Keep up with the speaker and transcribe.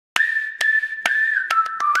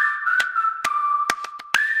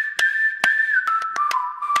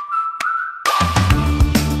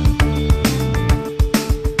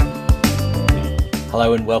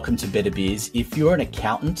Hello and welcome to Better Biz. If you're an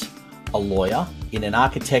accountant, a lawyer, in an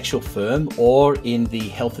architectural firm or in the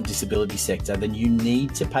health and disability sector, then you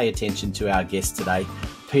need to pay attention to our guest today,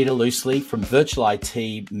 Peter Loosely from Virtual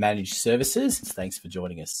IT Managed Services. Thanks for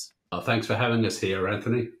joining us. Thanks for having us here,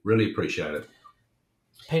 Anthony. Really appreciate it.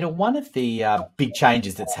 Peter, one of the big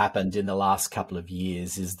changes that's happened in the last couple of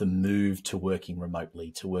years is the move to working remotely,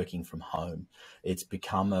 to working from home. It's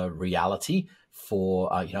become a reality for,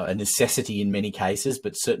 a necessity in many cases,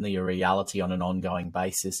 but certainly a reality on an ongoing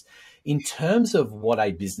basis. In terms of what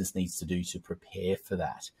a business needs to do to prepare for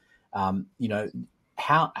that,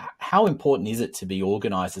 how important is it to be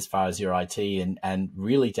organised as far as your IT and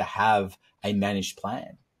really to have a managed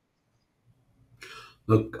plan?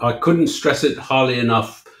 Look, I couldn't stress it highly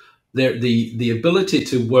enough. The ability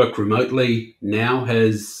to work remotely now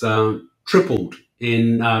has tripled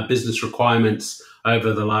in business requirements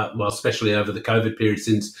over especially over the COVID period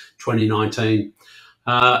since 2019.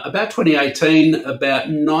 About 2018, about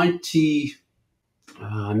 90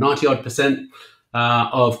 odd percent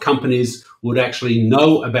of companies would actually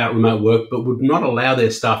know about remote work, but would not allow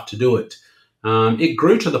their staff to do it. It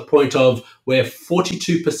grew to the point of where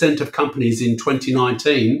 42% of companies in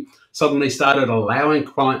 2019 suddenly started allowing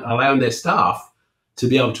their staff to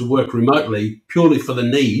be able to work remotely purely for the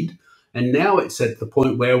need. And now it's at the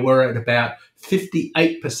point where we're at about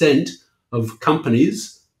 58% of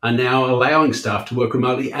companies are now allowing staff to work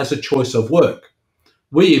remotely as a choice of work.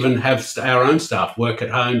 We even have our own staff work at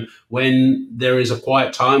home when there is a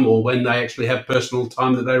quiet time or when they actually have personal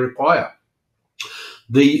time that they require.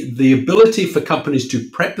 The ability for companies to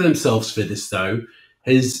prep themselves for this, though,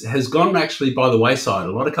 has gone actually by the wayside.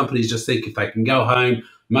 A lot of companies just think if they can go home,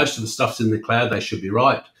 most of the stuff's in the cloud, they should be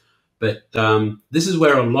right. But this is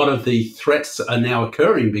where a lot of the threats are now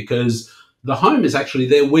occurring, because the home is actually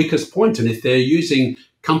their weakest point. And if they're using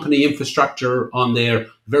company infrastructure on their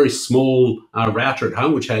very small router at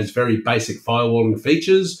home, which has very basic firewalling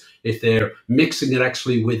features, if they're mixing it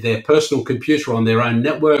actually with their personal computer on their own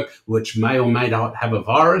network, which may or may not have a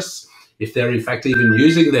virus, if they're in fact even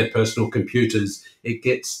using their personal computers, it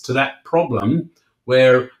gets to that problem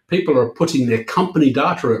where people are putting their company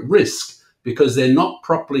data at risk because they're not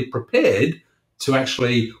properly prepared to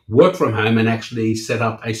actually work from home and actually set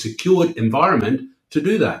up a secured environment to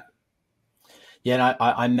do that. Yeah, and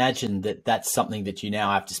I imagine that that's something that you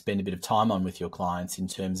now have to spend a bit of time on with your clients in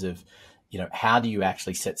terms of, how do you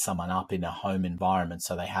actually set someone up in a home environment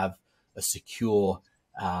so they have a secure,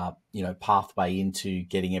 pathway into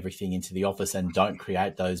getting everything into the office and don't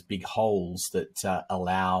create those big holes that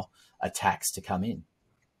allow attacks to come in.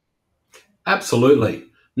 Absolutely.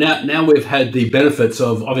 Now we've had the benefits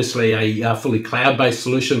of obviously a fully cloud-based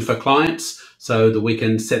solution for clients so that we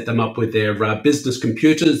can set them up with their business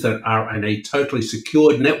computers that are in a totally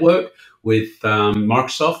secured network with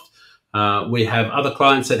Microsoft. We have other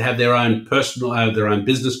clients that have their own their own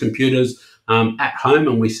business computers at home,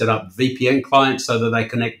 and we set up VPN clients so that they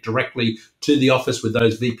connect directly to the office with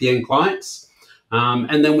those VPN clients.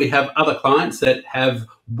 And then we have other clients that have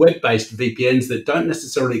web-based VPNs that don't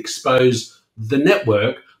necessarily expose the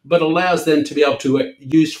network, but allows them to be able to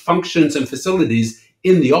use functions and facilities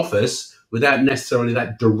in the office without necessarily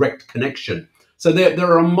that direct connection. So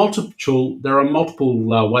there are multiple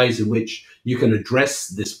ways in which you can address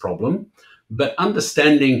this problem, but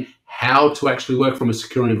understanding how to actually work from a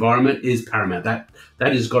secure environment is paramount. That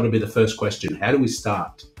has got to be the first question. How do we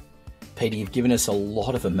start? Peter, you've given us a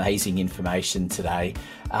lot of amazing information today.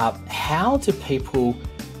 How do people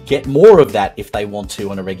get more of that if they want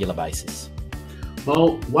to on a regular basis?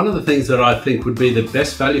 Well, one of the things that I think would be the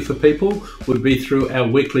best value for people would be through our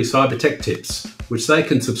weekly cyber tech tips, which they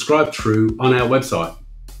can subscribe through on our website.